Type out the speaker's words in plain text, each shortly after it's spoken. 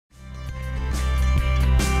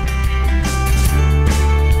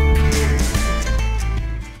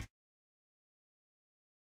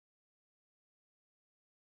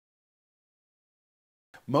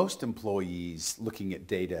Most employees looking at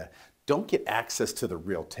data don't get access to the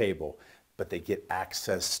real table, but they get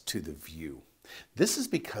access to the view. This is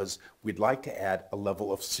because we'd like to add a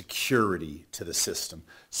level of security to the system.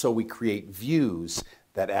 So we create views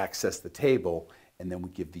that access the table, and then we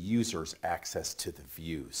give the users access to the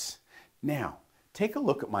views. Now, take a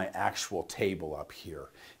look at my actual table up here.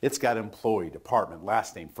 It's got employee, department,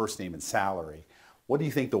 last name, first name, and salary. What do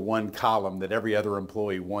you think the one column that every other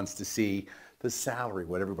employee wants to see? The salary,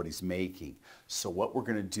 what everybody's making. So what we're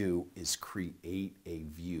going to do is create a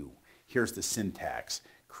view. Here's the syntax.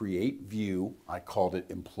 Create view, I called it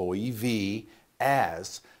employee V,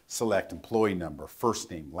 as select employee number,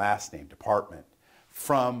 first name, last name, department,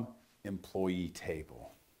 from employee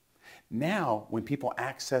table. Now, when people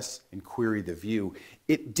access and query the view,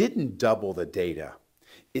 it didn't double the data.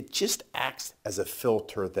 It just acts as a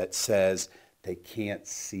filter that says they can't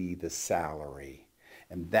see the salary.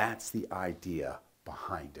 And that's the idea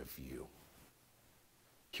behind a view.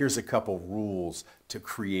 Here's a couple rules to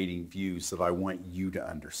creating views that I want you to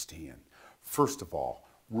understand. First of all,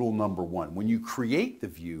 rule number one, when you create the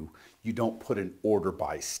view, you don't put an order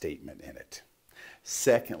by statement in it.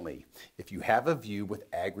 Secondly, if you have a view with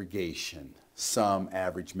aggregation, sum,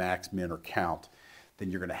 average, max, min, or count,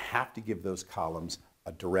 then you're going to have to give those columns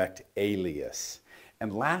a direct alias.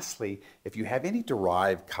 And lastly, if you have any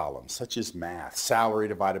derived columns, such as math, salary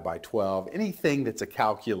divided by 12, anything that's a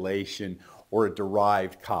calculation or a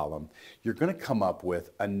derived column, you're going to come up with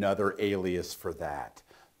another alias for that.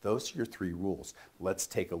 Those are your three rules. Let's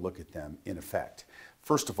take a look at them in effect.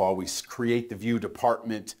 First of all, we create the view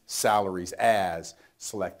department salaries as,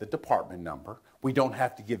 select the department number. We don't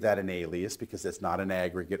have to give that an alias because it's not an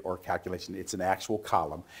aggregate or calculation, it's an actual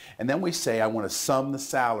column. And then we say I want to sum the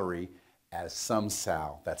salary as sum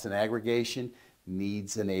sal. That's an aggregation,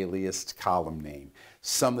 needs an aliased column name.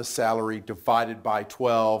 Sum the salary divided by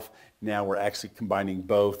 12. Now we're actually combining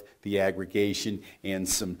both the aggregation and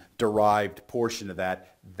some derived portion of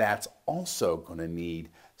that. That's also going to need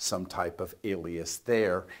some type of alias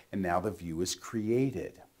there, and now the view is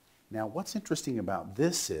created. Now what's interesting about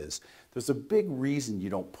this is there's a big reason you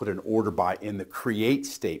don't put an order by in the create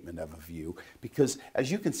statement of a view, because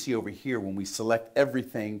as you can see over here, when we select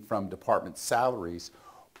everything from department salaries,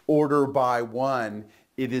 order by one,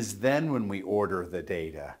 it is then when we order the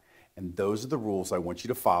data. And those are the rules I want you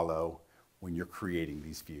to follow when you're creating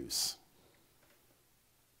these views.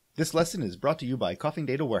 This lesson is brought to you by Coffing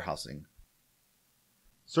Data Warehousing.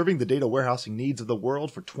 Serving the data warehousing needs of the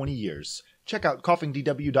world for 20 years. Check out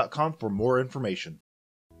coffingdw.com for more information.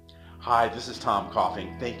 Hi, this is Tom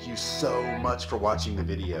Coffing. Thank you so much for watching the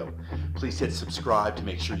video. Please hit subscribe to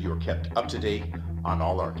make sure you are kept up to date on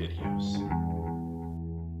all our videos.